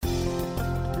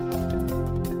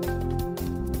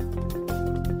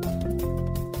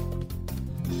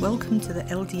Welcome to the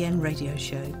LDN Radio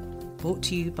Show, brought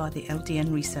to you by the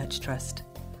LDN Research Trust.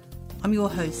 I'm your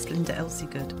host, Linda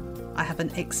Elsegood. I have an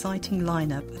exciting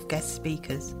lineup of guest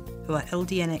speakers who are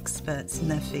LDN experts in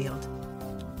their field.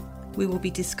 We will be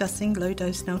discussing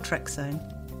low-dose naltrexone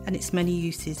and its many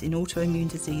uses in autoimmune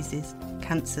diseases,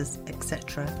 cancers,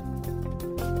 etc.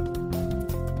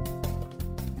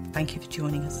 Thank you for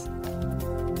joining us.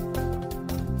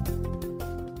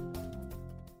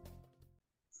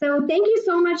 So thank you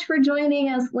so much for joining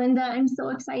us, Linda. I'm so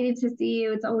excited to see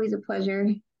you. It's always a pleasure.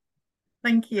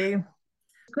 Thank you.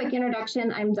 Quick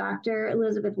introduction. I'm Dr.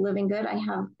 Elizabeth Livengood. I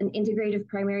have an integrative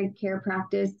primary care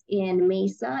practice in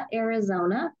Mesa,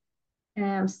 Arizona,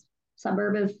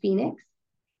 suburb of Phoenix.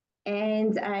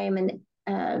 And I'm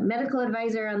a medical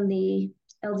advisor on the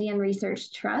LDN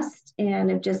Research Trust.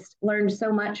 And I've just learned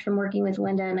so much from working with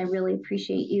Linda, and I really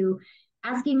appreciate you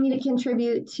asking me to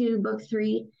contribute to book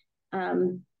 3.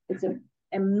 It's an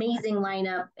amazing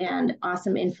lineup and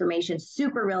awesome information,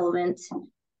 super relevant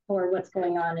for what's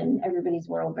going on in everybody's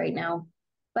world right now.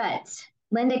 But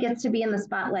Linda gets to be in the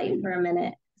spotlight for a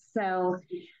minute. So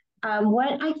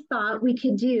what I thought we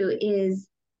could do is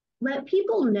let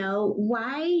people know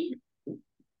why.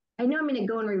 I know I'm going to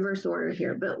go in reverse order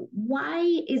here, but why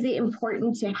is it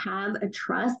important to have a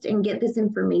trust and get this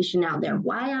information out there?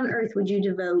 Why on earth would you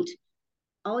devote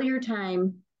all your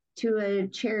time to a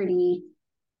charity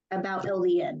about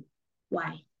LDN?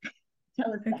 Why?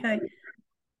 Tell us. Okay.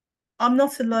 I'm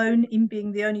not alone in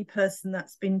being the only person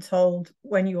that's been told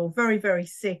when you're very, very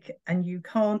sick and you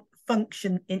can't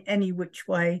function in any which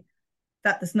way,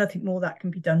 that there's nothing more that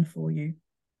can be done for you.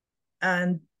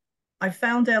 And I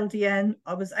found LDN,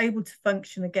 I was able to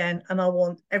function again, and I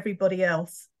want everybody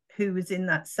else who was in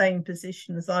that same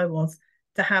position as I was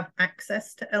to have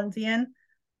access to LDN.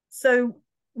 So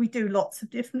we do lots of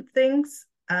different things.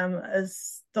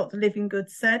 As Dr. Livengood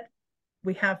said,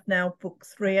 we have now book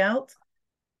 3 out.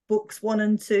 Books 1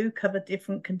 and 2 cover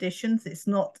different conditions. It's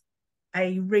not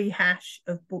a rehash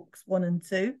of books 1 and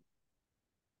 2.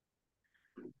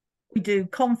 We do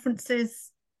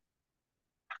conferences.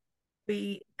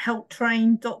 We help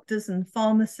train doctors and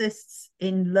pharmacists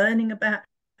in learning about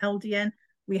LDN.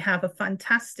 We have a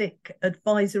fantastic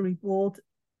advisory board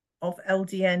of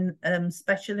LDN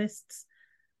specialists.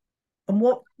 And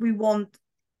what we want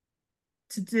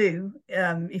to do,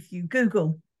 if you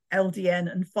Google LDN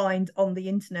and find on the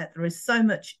internet, there is so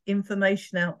much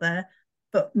information out there,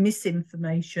 but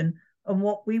misinformation. And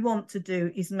what we want to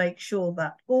do is make sure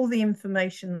that all the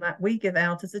information that we give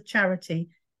out as a charity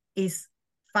is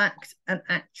fact and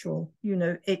actual. You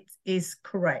know, it is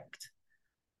correct.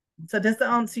 So does that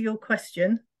answer your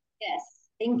question? Yes,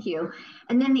 thank you.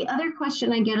 And then the other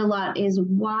question I get a lot is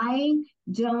why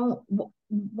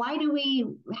do we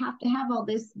have to have all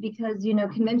this? Because, you know,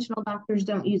 conventional doctors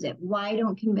don't use it. Why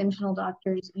don't conventional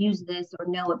doctors use this or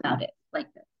know about it like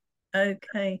this?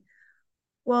 Okay.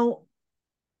 Well,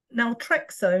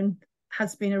 naltrexone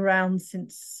has been around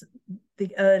since the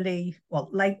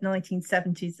late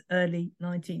 1970s, early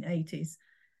 1980s.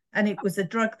 And it was a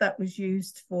drug that was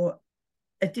used for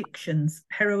addictions,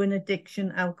 heroin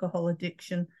addiction, alcohol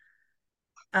addiction.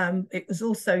 It was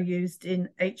also used in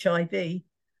HIV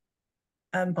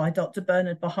by Dr.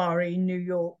 Bernard Bahari in New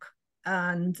York.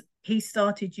 And he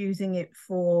started using it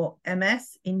for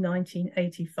MS in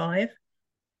 1985.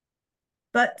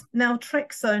 But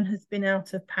naltrexone has been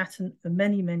out of patent for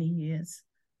many, many years.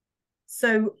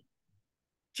 So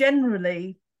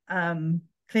generally,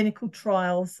 clinical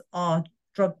trials are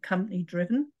drug company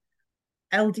driven.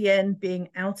 LDN being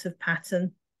out of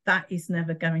patent, that is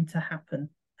never going to happen.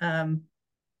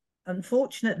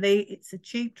 Unfortunately, it's a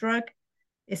cheap drug.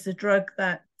 It's a drug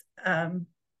that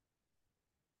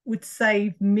would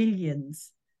save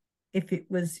millions if it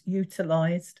was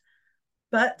utilized.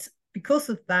 But because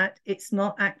of that, it's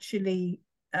not actually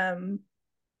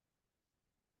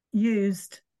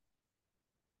used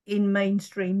in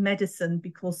mainstream medicine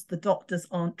because the doctors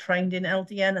aren't trained in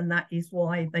LDN, and that is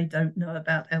why they don't know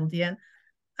about LDN.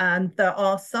 And there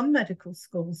are some medical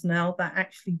schools now that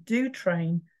actually do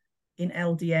train in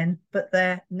LDN, but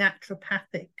they're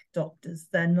naturopathic doctors.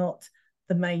 They're not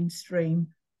the mainstream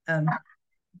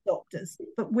doctors.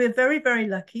 But we're very, very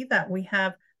lucky that we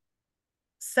have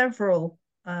several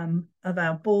of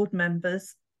our board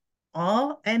members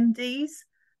are MDs,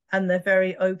 and they're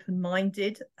very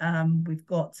open-minded. We've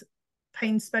got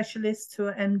pain specialists who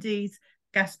are MDs,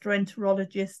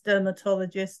 gastroenterologists,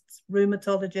 dermatologists,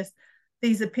 rheumatologists.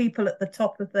 These are people at the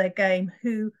top of their game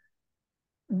who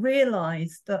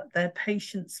realized that their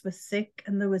patients were sick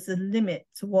and there was a limit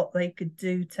to what they could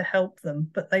do to help them,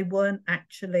 but they weren't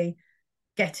actually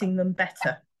getting them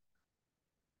better.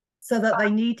 so that they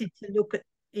needed to look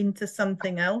into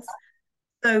something else.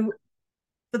 So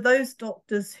for those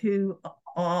doctors who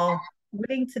are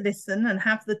willing to listen and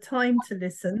have the time to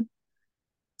listen,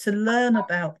 to learn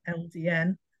about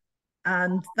LDN,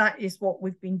 and that is what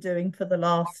we've been doing for the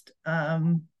last,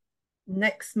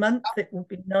 next month, it will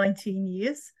be 19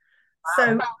 years.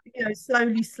 So,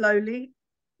 slowly,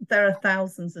 there are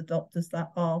thousands of doctors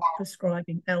that are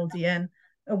prescribing LDN.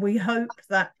 And we hope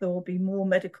that there will be more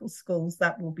medical schools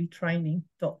that will be training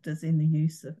doctors in the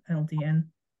use of LDN.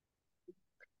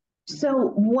 So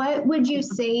what would you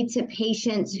say to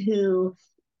patients who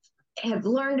have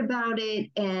learned about it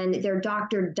and their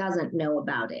doctor doesn't know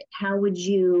about it?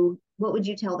 What would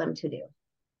you tell them to do?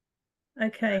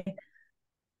 Okay.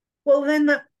 Well, then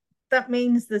that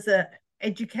means there's a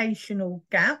educational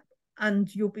gap,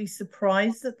 and you'll be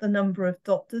surprised at the number of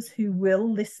doctors who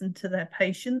will listen to their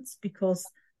patients because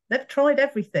they've tried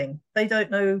everything. They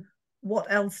don't know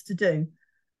what else to do.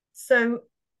 So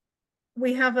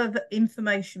we have other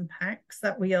information packs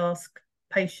that we ask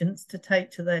patients to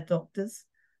take to their doctors,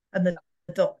 and the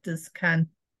doctors can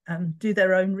do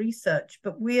their own research.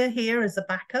 But we are here as a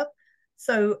backup.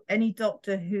 So any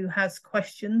doctor who has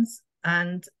questions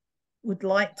and would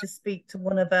like to speak to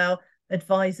one of our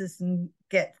advisors and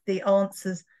get the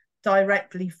answers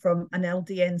directly from an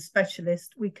LDN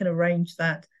specialist, we can arrange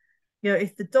that.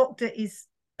 If the doctor is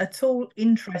at all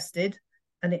interested,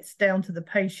 and it's down to the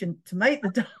patient to make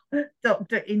the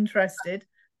doctor interested,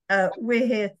 we're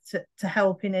here to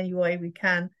help in any way we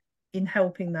can in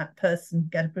helping that person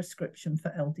get a prescription for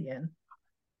LDN.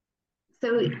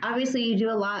 So obviously you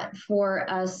do a lot for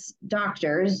us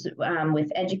doctors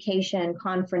with education,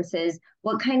 conferences.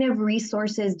 What kind of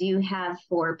resources do you have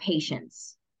for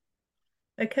patients?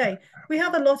 Okay, we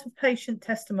have a lot of patient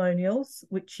testimonials,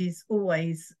 which is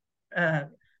always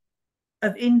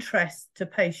of interest to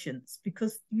patients,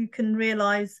 because you can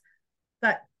realize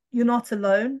that you're not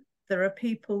alone. There are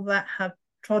people that have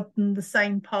trodden the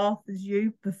same path as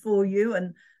you before you,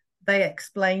 and they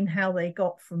explain how they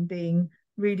got from being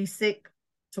really sick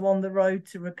to on the road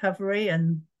to recovery.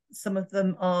 And some of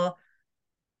them are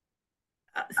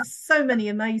so many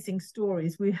amazing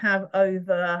stories. We have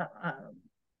over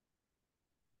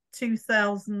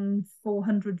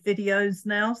 2,400 videos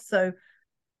now, so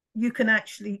you can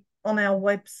actually, on our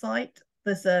website,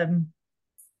 there's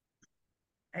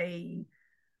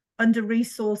under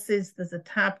resources, there's a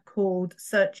tab called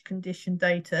search condition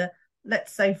data.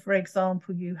 Let's say, for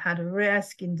example, you had a rare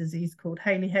skin disease called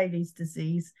Hailey-Hailey's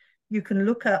disease. You can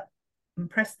look up and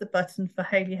press the button for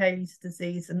Hailey-Hailey's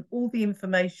disease, and all the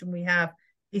information we have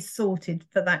is sorted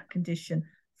for that condition,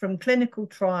 from clinical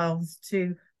trials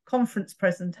to conference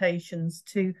presentations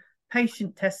to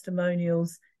patient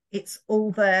testimonials. It's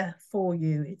all there for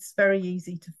you. It's very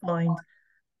easy to find.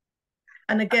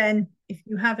 And again, if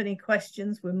you have any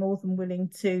questions, we're more than willing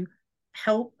to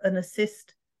help and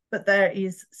assist. But there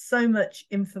is so much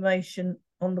information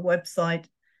on the website.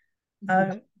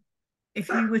 If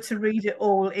you were to read it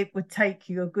all, it would take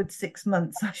you a good 6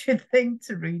 months, I should think,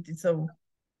 to read it all.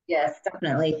 Yes,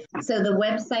 definitely. So the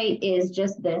website is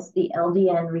just this, the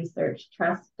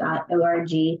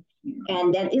ldnresearchtrust.org.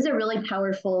 And that is a really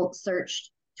powerful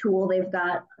search tool they've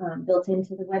got built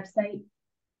into the website.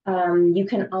 You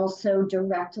can also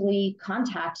directly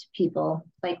contact people,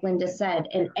 like Linda said,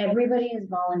 and everybody is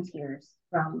volunteers,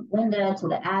 from Linda to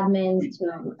the admins to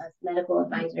us medical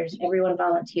advisors. Everyone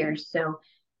volunteers. So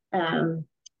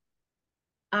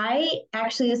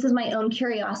this is my own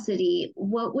curiosity.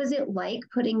 What was it like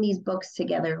putting these books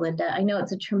together, Linda? I know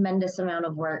it's a tremendous amount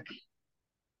of work.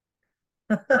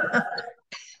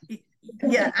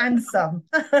 Yeah, and some.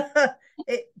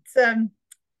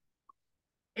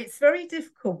 It's very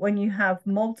difficult when you have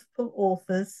multiple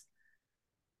authors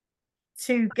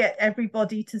to get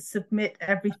everybody to submit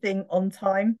everything on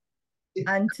time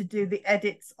and to do the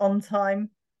edits on time.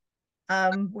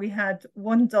 We had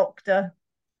one doctor,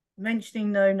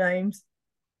 mentioning no names,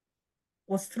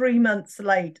 was 3 months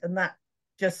late, and that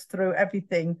just threw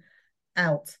everything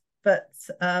out. But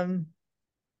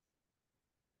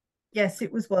yes,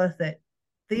 it was worth it.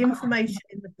 The information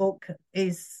in the book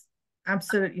is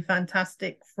absolutely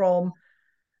fantastic.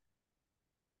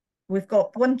 We've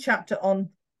got one chapter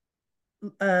on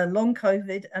long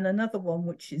COVID and another one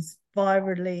which is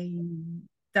virally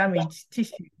damaged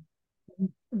tissue,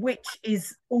 which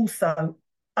is also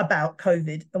about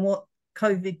COVID and what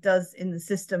COVID does in the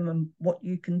system and what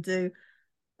you can do.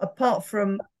 Apart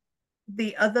from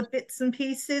the other bits and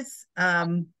pieces,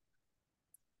 the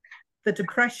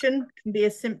depression can be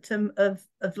a symptom of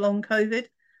long COVID,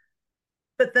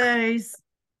 but there is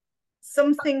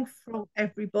something for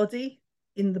everybody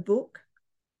in the book.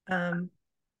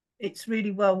 It's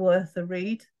really well worth a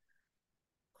read.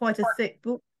 Quite a thick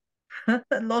book, a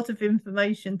lot of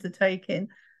information to take in.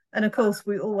 And of course,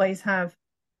 we always have,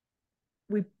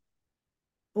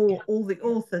 all the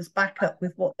authors back up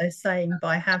with what they're saying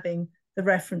by having the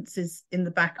references in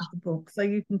the back of the book. So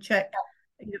you can check,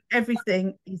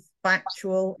 everything is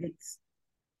factual.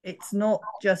 It's not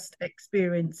just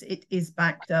experience, it is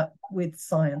backed up with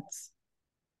science.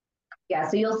 Yeah,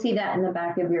 so you'll see that in the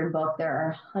back of your book. There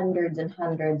are hundreds and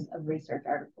hundreds of research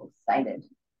articles cited.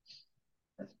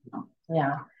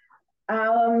 Yeah.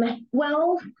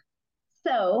 Well,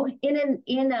 so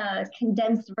in a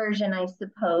condensed version, I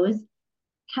suppose,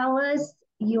 tell us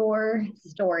your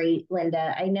story,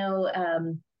 Linda. I know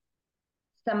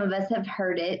some of us have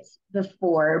heard it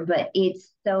before, but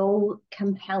it's so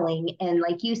compelling. And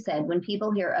like you said, when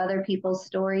people hear other people's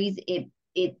stories,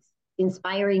 it's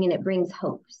inspiring and it brings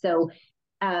hope. So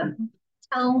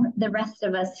tell the rest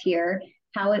of us here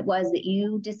how it was that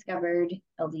you discovered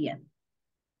LDN.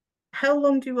 How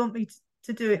long do you want me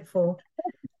to do it for?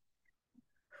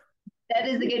 That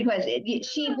is a good question.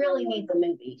 She really needs a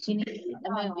movie. She needs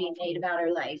a movie made about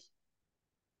her life.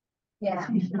 Yeah.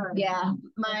 Yeah.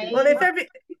 Well,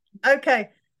 okay.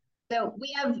 So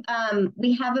we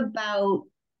have about,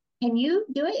 can you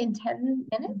do it in 10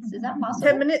 minutes? Is that possible?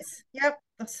 10 minutes? Yep,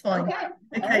 that's fine. Okay.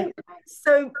 Okay. Right.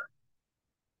 So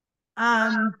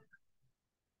I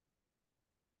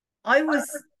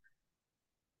was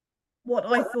what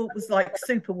I thought was like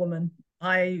Superwoman.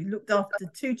 I looked after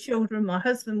 2 children. My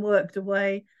husband worked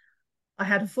away. I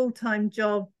had a full-time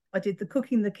job. I did the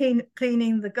cooking, the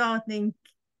cleaning, the gardening,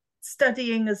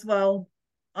 studying as well.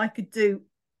 I could do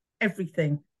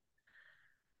everything.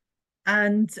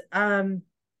 And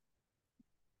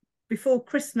before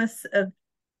Christmas of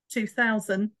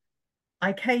 2000,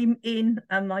 I came in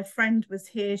and my friend was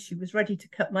here. She was ready to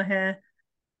cut my hair.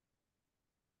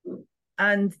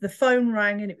 And the phone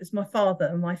rang and it was my father.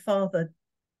 And my father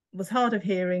was hard of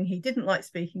hearing. He didn't like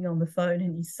speaking on the phone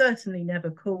and he certainly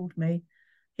never called me.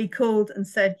 He called and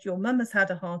said, your mum has had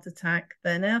a heart attack.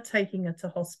 They're now taking her to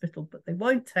hospital, but they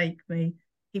won't take me.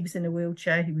 He was in a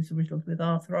wheelchair. He was riddled with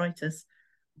arthritis.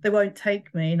 They won't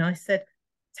take me. And I said,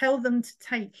 tell them to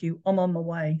take you. I'm on my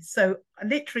way. So I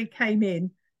literally came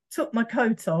in, took my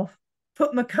coat off,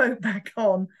 put my coat back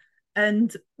on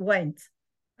and went.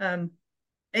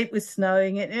 It was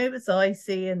snowing, it was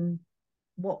icy, and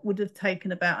what would have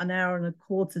taken about an hour and a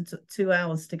quarter to 2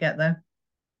 hours to get there.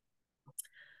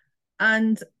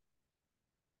 And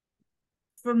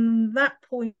from that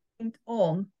point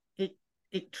on,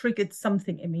 it triggered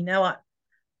something in me. Now,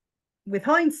 with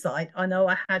hindsight, I know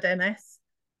I had MS.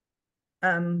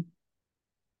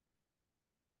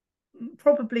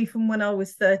 Probably from when I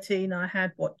was 13, I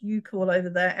had what you call over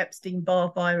there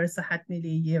Epstein-Barr virus. I had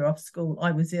nearly a year off school.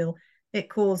 I was ill. It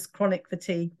caused chronic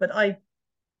fatigue, but I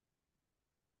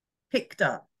picked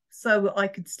up so I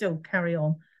could still carry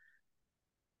on.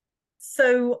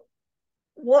 So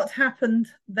what happened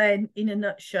then, in a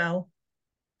nutshell,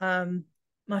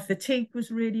 my fatigue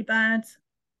was really bad.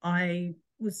 I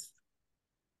was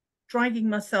dragging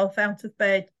myself out of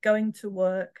bed, going to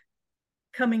work,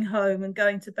 coming home and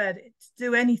going to bed. To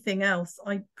do anything else,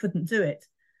 I couldn't do it.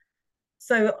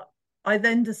 So I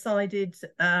then decided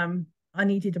I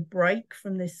needed a break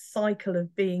from this cycle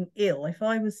of being ill. If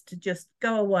I was to just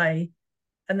go away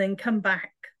and then come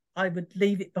back, I would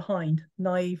leave it behind.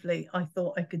 Naively, I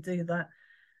thought I could do that.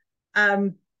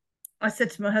 I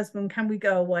said to my husband, can we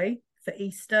go away for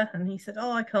Easter? And he said,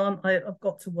 oh, I can't. I've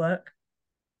got to work.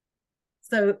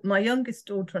 So my youngest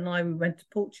daughter and I, we went to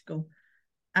Portugal,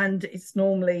 and it's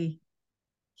normally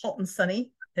hot and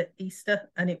sunny at Easter,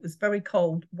 and it was very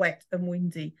cold, wet and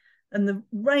windy. And the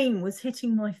rain was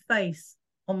hitting my face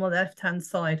on my left-hand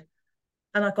side,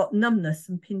 and I got numbness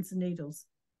and pins and needles.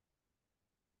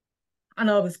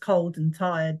 And I was cold and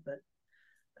tired,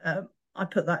 but I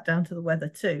put that down to the weather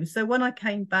too. So when I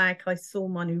came back, I saw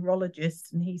my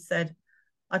neurologist, and he said,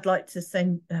 I'd like to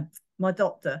send my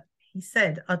doctor. He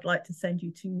said, I'd like to send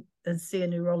you to see a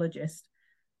neurologist,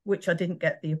 which I didn't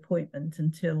get the appointment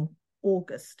until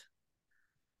August.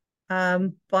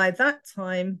 By that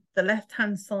time, the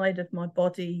left-hand side of my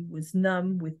body was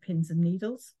numb with pins and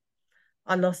needles.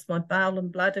 I lost my bowel and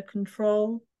bladder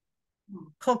control.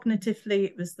 Cognitively,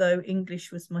 it was though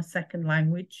English was my second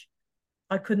language.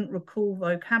 I couldn't recall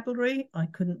vocabulary. I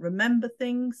couldn't remember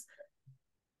things.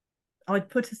 I'd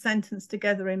put a sentence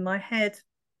together in my head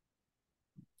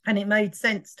and it made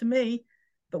sense to me,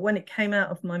 but when it came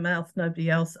out of my mouth, nobody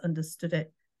else understood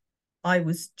it. I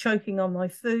was choking on my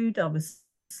food. I was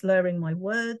slurring my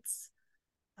words.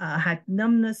 I had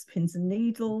numbness, pins and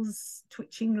needles,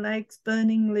 twitching legs,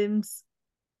 burning limbs,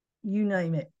 you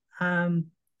name it.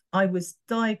 I was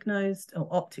diagnosed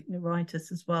optic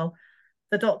neuritis as well.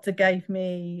 The doctor gave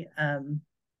me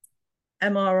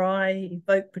MRI,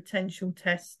 evoked potential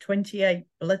tests, 28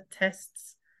 blood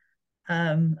tests,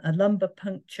 a lumbar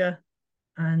puncture,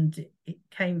 and it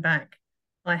came back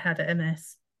I had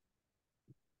MS.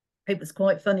 It was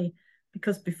quite funny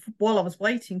because while I was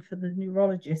waiting for the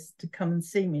neurologist to come and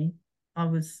see me, I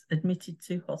was admitted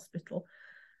to hospital.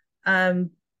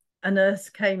 A nurse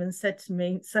came and said to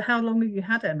me, "So how long have you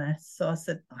had MS?" So I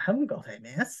said, "I haven't got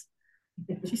MS."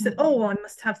 She said, "Oh, I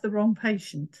must have the wrong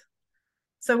patient."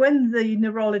 So when the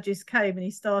neurologist came and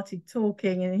he started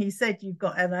talking and he said, "You've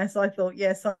got MS," I thought,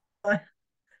 yes,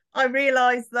 I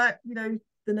realised that,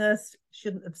 the nurse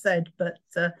shouldn't have said, but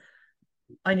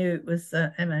I knew it was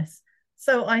MS.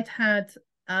 So I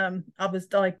was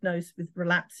diagnosed with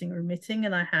relapsing remitting,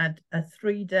 and I had a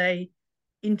 3-day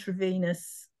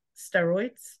intravenous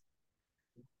steroids,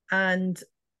 and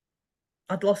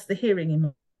I'd lost the hearing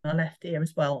in my left ear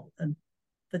as well, and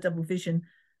the double vision.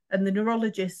 And the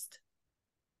neurologist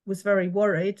was very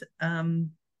worried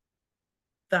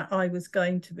that I was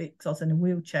going to be, because I was in a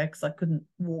wheelchair, because I couldn't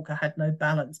walk, I had no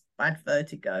balance, bad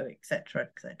vertigo, etc.,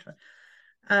 etc.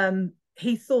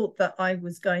 He thought that I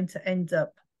was going to end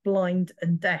up blind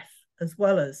and deaf, as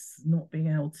well as not being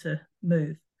able to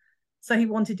move. So he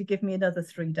wanted to give me another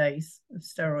 3 days of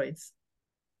steroids.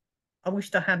 I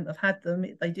wished I hadn't have had them.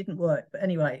 They didn't work. But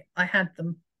anyway, I had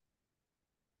them.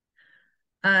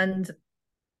 And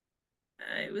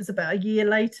it was about a year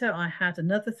later, I had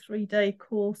another 3-day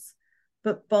course.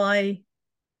 But by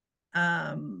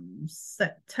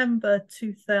September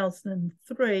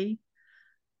 2003,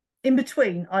 in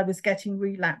between, I was getting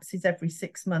relapses every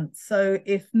 6 months. So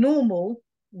if normal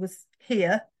was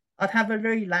here, I'd have a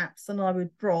relapse and I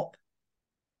would drop.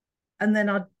 And then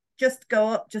I'd just go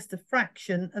up just a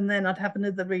fraction, and then I'd have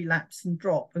another relapse and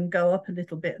drop, and go up a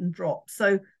little bit and drop.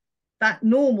 So that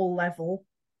normal level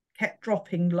kept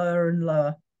dropping lower and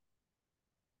lower.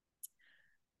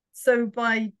 So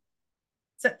by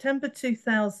September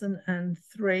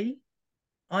 2003,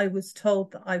 I was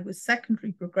told that I was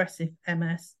secondary progressive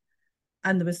MS,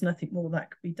 and there was nothing more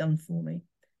that could be done for me.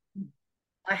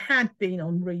 I had been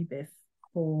on Rebif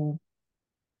for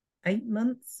 8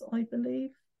 months, I believe.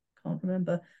 Can't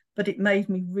remember, but it made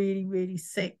me really, really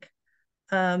sick.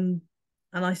 And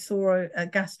I saw a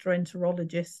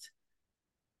gastroenterologist.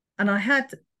 And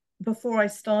before I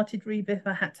started Rebif,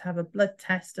 I had to have a blood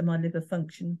test, and my liver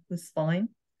function was fine.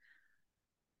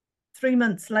 3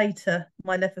 months later,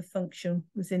 my liver function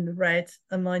was in the red,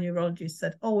 and my neurologist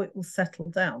said, "Oh, it will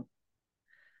settle down."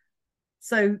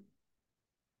 So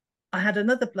I had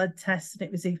another blood test, and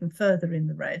it was even further in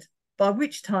the red, by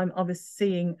which time I was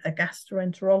seeing a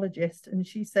gastroenterologist, and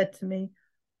she said to me,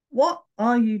 "What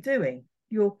are you doing?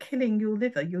 You're killing your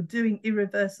liver. You're doing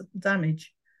irreversible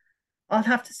damage. I'll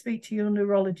have to speak to your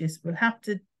neurologist. We'll have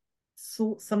to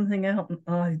sort something out." And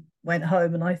I went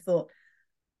home and I thought,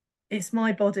 it's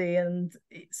my body, and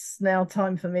it's now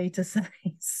time for me to say,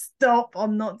 stop,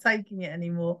 I'm not taking it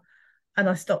anymore. And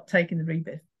I stopped taking the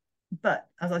Rebif. But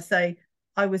as I say,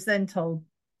 I was then told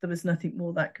there was nothing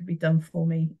more that could be done for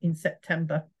me in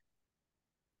September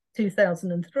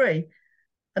 2003.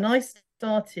 And I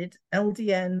started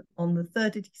LDN on the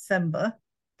 3rd of December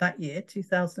that year,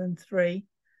 2003.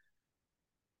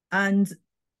 And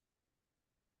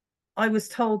I was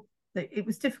told that it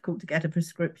was difficult to get a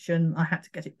prescription. I had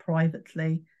to get it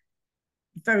privately.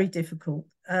 Very difficult.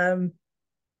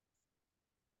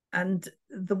 And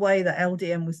the way that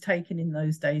LDN was taken in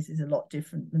those days is a lot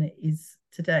different than it is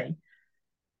today.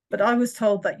 But I was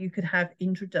told that you could have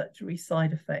introductory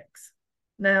side effects.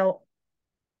 Now,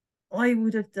 I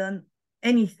would have done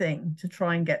anything to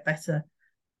try and get better.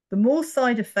 The more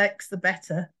side effects, the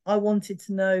better. I wanted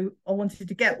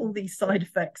to get all these side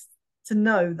effects to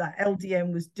know that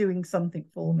LDN was doing something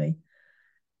for me.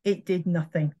 It did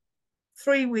nothing.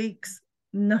 3 weeks,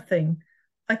 nothing.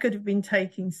 I could have been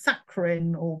taking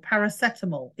saccharin or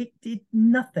paracetamol. It did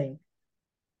nothing.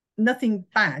 Nothing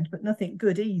bad, but nothing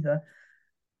good either.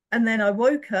 And then I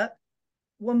woke up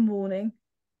one morning,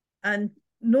 and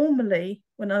normally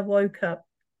when I woke up,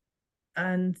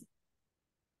 and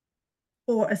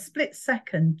for a split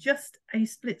second, just a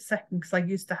split second, because I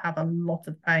used to have a lot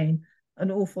of pain, an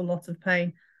awful lot of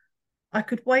pain, I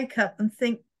could wake up and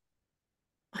think,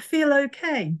 I feel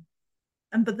okay.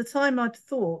 And by the time I'd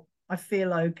thought, I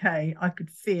feel okay, I could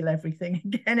feel everything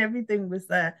again. Everything was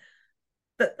there.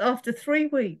 But after 3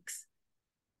 weeks,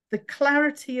 the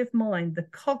clarity of mind, the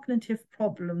cognitive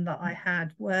problem that I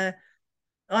had, where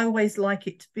I always like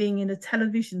it being in a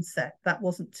television set that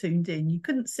wasn't tuned in. You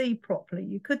couldn't see properly,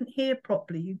 you couldn't hear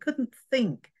properly, you couldn't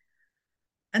think.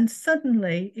 And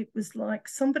suddenly it was like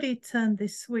somebody turned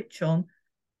this switch on,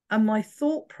 and my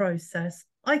thought process,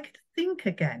 I could think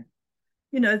again.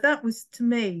 That was, to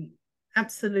me,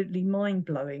 absolutely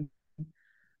mind-blowing.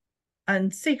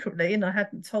 And secretly, and I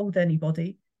hadn't told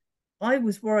anybody, I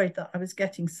was worried that I was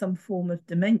getting some form of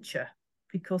dementia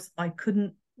because I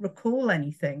couldn't recall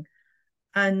anything.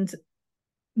 And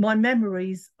my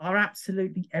memories are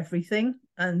absolutely everything.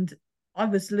 And I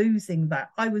was losing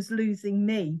that. I was losing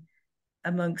me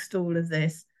amongst all of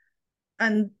this.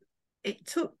 And it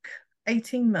took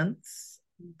 18 months.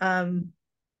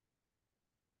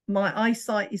 My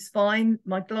eyesight is fine.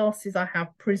 My glasses, I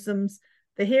have prisms.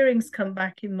 The hearing's come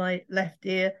back in my left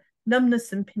ear.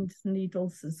 Numbness and pins and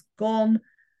needles has gone.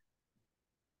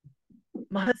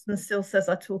 My husband still says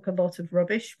I talk a lot of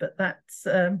rubbish, but that's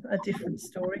a different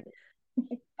story.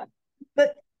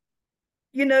 But,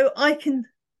 I can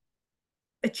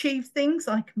achieve things.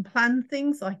 I can plan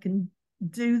things. I can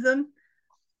do them.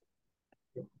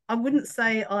 I wouldn't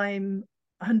say I'm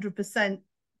 100%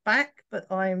 back,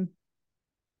 but I'm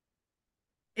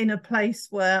in a place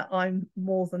where I'm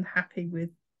more than happy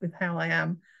with how I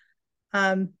am.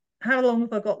 How long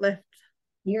have I got left?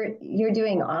 You're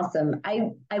doing awesome.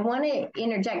 I want to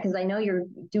interject because I know you're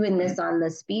doing this on the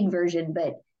speed version,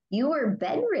 but you were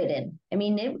bedridden. I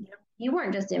mean, you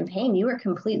weren't just in pain, you were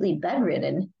completely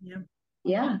bedridden.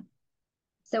 Yeah.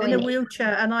 So in a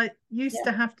wheelchair, and I used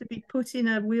to have to be put in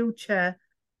a wheelchair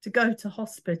to go to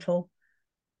hospital,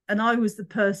 and I was the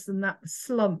person that was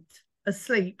slumped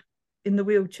asleep in the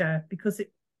wheelchair because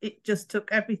it just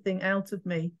took everything out of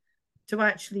me to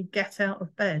actually get out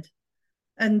of bed.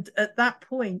 And at that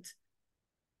point,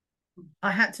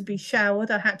 I had to be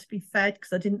showered, I had to be fed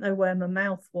because I didn't know where my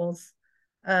mouth was.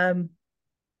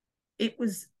 It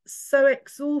was so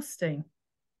exhausting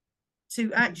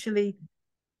to actually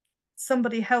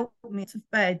somebody help me to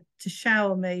bed, to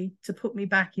shower me, to put me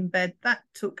back in bed. That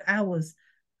took hours.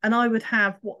 And I would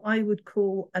have what I would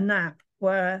call a nap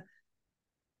where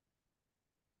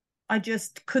I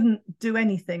just couldn't do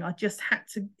anything. I just had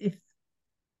to, if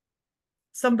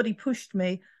somebody pushed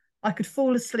me, I could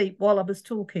fall asleep while I was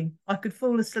talking. I could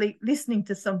fall asleep listening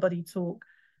to somebody talk.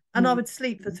 And I would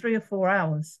sleep for 3 or 4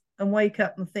 hours and wake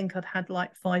up and think I'd had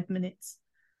like 5 minutes.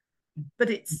 But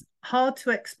it's hard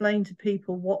to explain to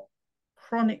people what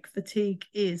chronic fatigue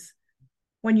is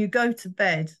when you go to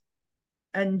bed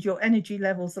and your energy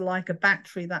levels are like a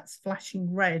battery that's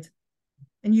flashing red,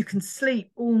 and you can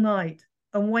sleep all night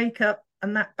and wake up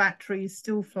and that battery is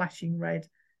still flashing red.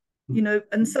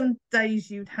 And some days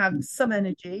you'd have some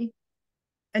energy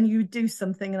and you would do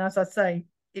something, and as I say,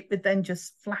 it would then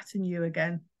just flatten you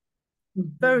again.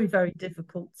 Very, very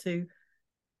difficult to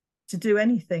do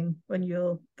anything when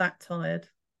you're that tired.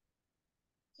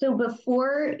 So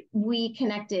before we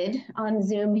connected on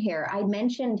Zoom here, I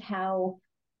mentioned how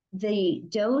the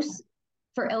dose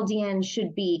for LDN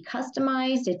should be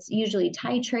customized. It's usually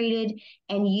titrated.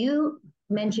 And you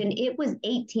mentioned it was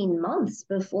 18 months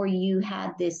before you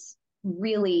had this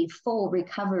really full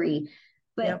recovery.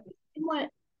 But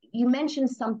you mentioned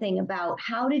something about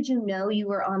how did you know you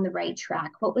were on the right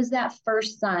track? What was that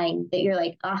first sign that you're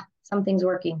like, something's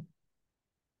working?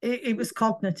 It was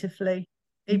cognitively.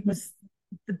 It was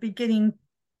the beginning.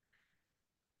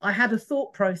 I had a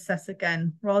thought process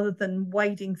again rather than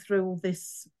wading through all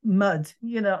this mud.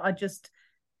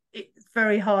 It's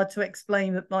very hard to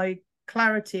explain, but my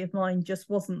clarity of mind just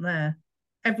wasn't there.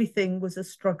 Everything was a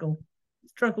struggle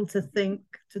to think,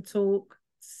 to talk,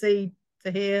 see,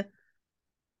 to hear.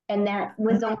 And that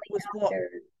was only after,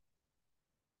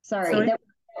 sorry, that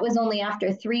was only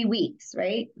after 3 weeks,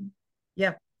 right?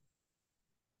 Yeah.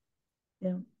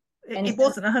 It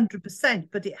wasn't 100%,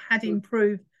 but it had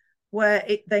improved, where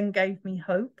it then gave me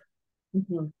hope.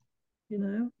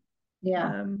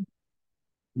 Yeah.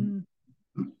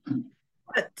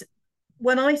 But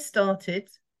when I started,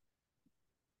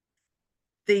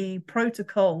 the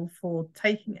protocol for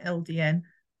taking LDN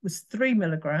was 3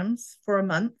 milligrams for a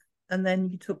month, and then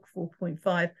you took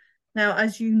 4.5. Now,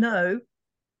 as you know,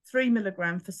 3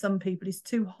 milligrams for some people is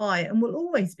too high and will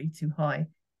always be too high.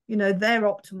 Their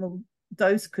optimal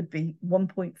dose could be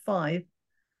 1.5.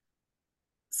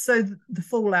 So the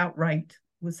fallout rate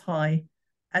was high.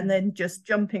 And then just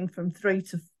jumping from 3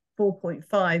 to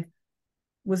 4.5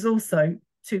 was also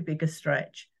too big a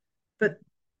stretch. But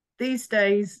these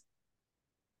days,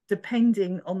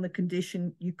 depending on the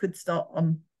condition, you could start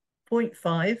on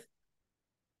 0.5.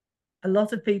 A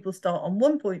lot of people start on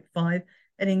 1.5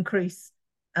 and increase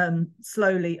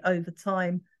slowly over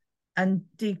time and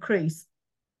decrease.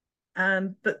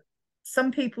 But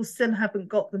some people still haven't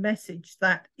got the message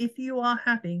that if you are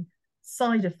having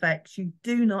side effects, you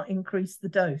do not increase the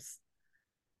dose.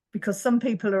 Because some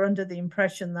people are under the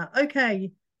impression that,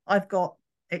 okay, I've got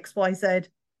XYZ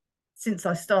since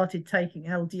I started taking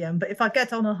LDN, but if I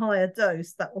get on a higher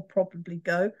dose, that will probably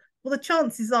go. Well, the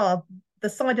chances are the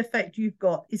side effect you've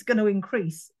got is going to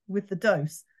increase with the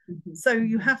dose. So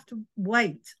you have to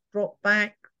wait, drop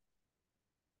back.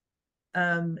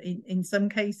 In some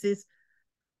cases,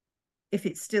 if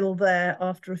it's still there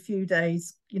after a few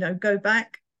days, go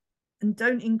back and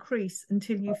don't increase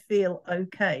until you feel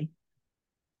okay.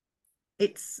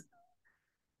 It's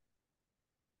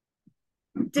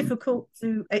difficult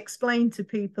to explain to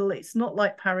people. It's not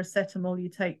like paracetamol you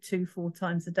take 2-4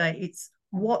 times a day. It's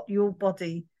what your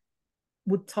body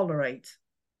would tolerate.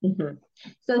 So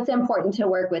it's important to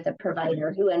work with a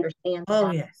provider who understands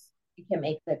yes, you can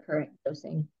make the correct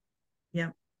dosing.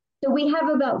 Yeah. So we have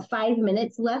about 5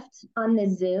 minutes left on the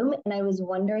Zoom, and I was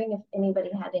wondering if anybody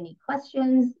had any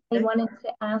questions they wanted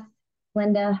to ask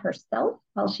Linda herself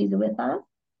while she's with us.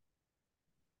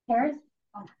 Harris?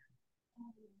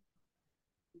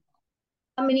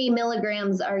 How many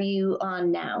milligrams are you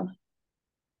on now?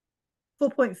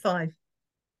 4.5.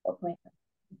 4.5.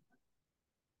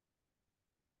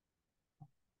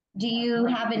 Do you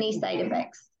have any side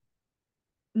effects?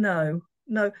 No.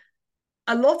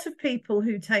 A lot of people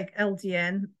who take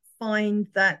LDN find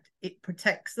that it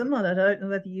protects them, and I don't know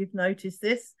whether you've noticed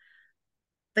this.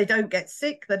 They don't get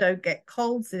sick, they don't get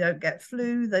colds, they don't get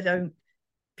flu, they don't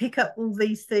pick up all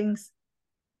these things.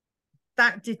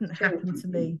 That didn't happen to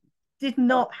me. Did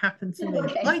not happen to me.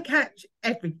 Okay. I catch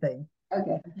everything.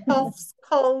 Okay. Coughs,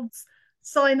 colds,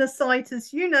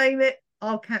 sinusitis, you name it,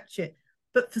 I'll catch it.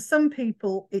 But for some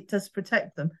people, it does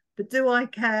protect them. But do I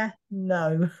care?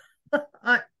 No.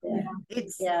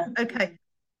 Okay.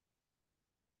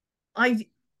 I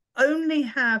only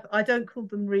have, I don't call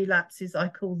them relapses, I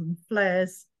call them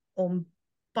flares.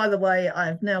 By the way, I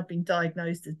have now been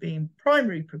diagnosed as being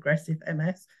primary progressive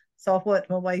MS. So I've worked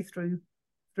my way through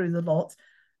the lot.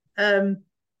 I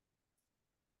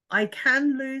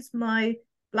can lose my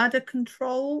bladder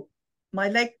control. My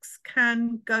legs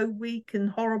can go weak and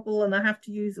horrible, and I have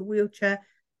to use a wheelchair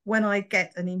when I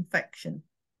get an infection.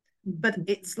 But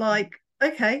it's like,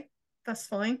 okay, that's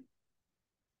fine.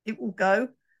 It will go.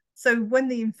 So when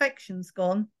the infection's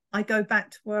gone, I go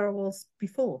back to where I was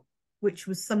before, which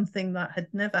was something that had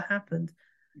never happened.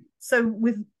 So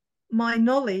with my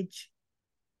knowledge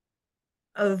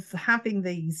of having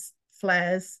these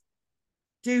flares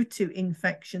due to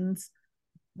infections,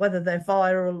 whether they're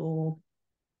viral or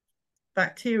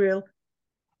bacterial,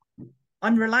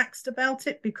 I'm relaxed about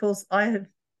it because I have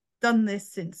done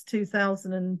this since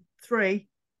 2003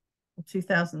 or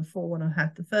 2004 when I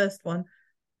had the first one.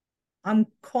 I'm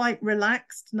quite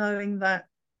relaxed knowing that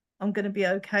I'm going to be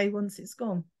okay once it's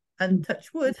gone. And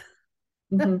touch wood,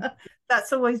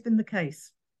 that's always been the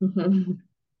case. And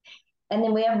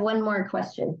then we have one more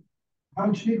question.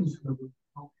 Okay.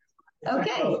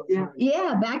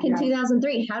 Yeah, back in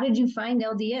 2003, how did you find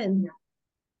LDN?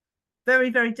 Very,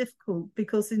 very difficult,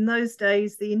 because in those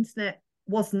days, the internet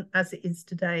wasn't as it is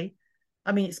today.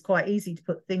 I mean, it's quite easy to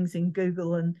put things in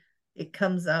Google and it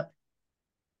comes up.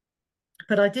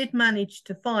 But I did manage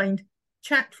to find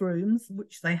chat rooms,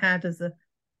 which they had as a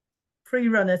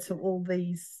pre-runner to all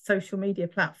these social media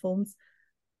platforms.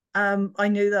 I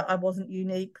knew that I wasn't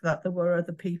unique, that there were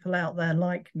other people out there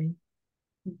like me.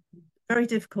 Very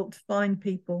difficult to find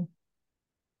people.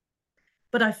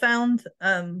 But I found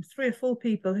 3 or 4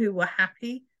 people who were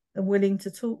happy and willing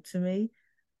to talk to me.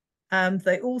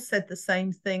 They all said the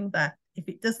same thing, that if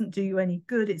it doesn't do you any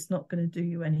good, it's not going to do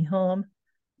you any harm.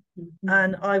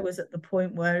 And I was at the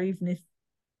point where even if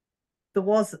there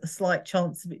was a slight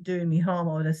chance of it doing me harm,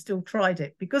 I would have still tried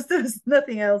it, because there was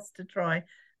nothing else to try.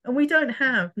 And we don't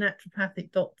have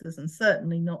naturopathic doctors, and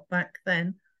certainly not back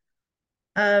then.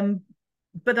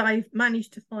 But I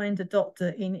managed to find a doctor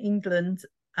in England.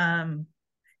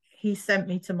 He sent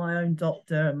me to my own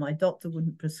doctor, and my doctor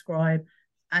wouldn't prescribe,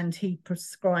 and he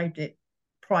prescribed it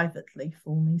privately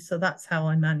for me. So that's how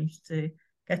I managed to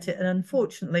get it. And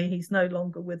unfortunately, he's no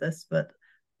longer with us, but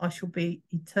I shall be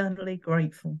eternally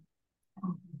grateful.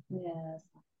 Yes.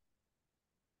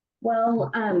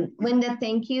 Well, Linda,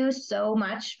 thank you so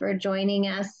much for joining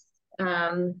us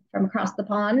from across the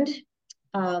pond.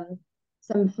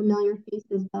 Some familiar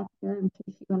faces back there, in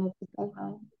case you wanted to say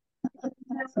hi.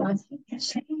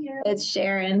 It's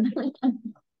Sharon.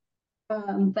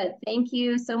 But thank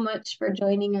you so much for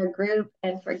joining our group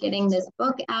and for getting this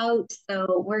book out.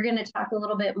 So we're going to talk a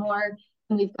little bit more.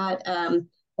 We've got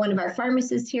one of our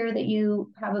pharmacists here that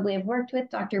you probably have worked with,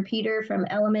 Dr. Peter from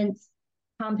Elements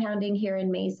Compounding here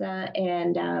in Mesa.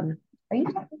 And are you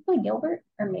technically Gilbert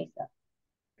or Mesa?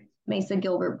 Mesa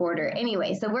Gilbert border.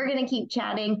 Anyway, so we're going to keep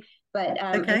chatting, but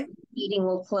okay. the meeting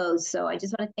will close. So I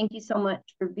just want to thank you so much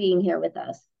for being here with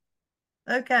us.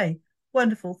 Okay,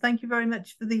 wonderful. Thank you very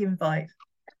much for the invite.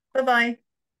 Bye-bye.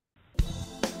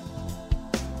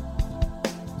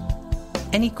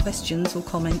 Any questions or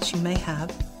comments you may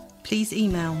have, please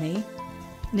email me,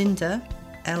 Linda, Linda,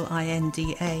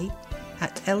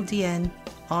 at ldnrt.org.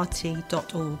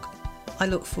 I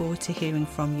look forward to hearing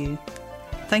from you.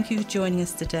 Thank you for joining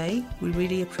us today. We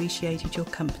really appreciated your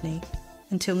company.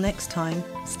 Until next time,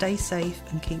 stay safe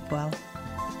and keep well.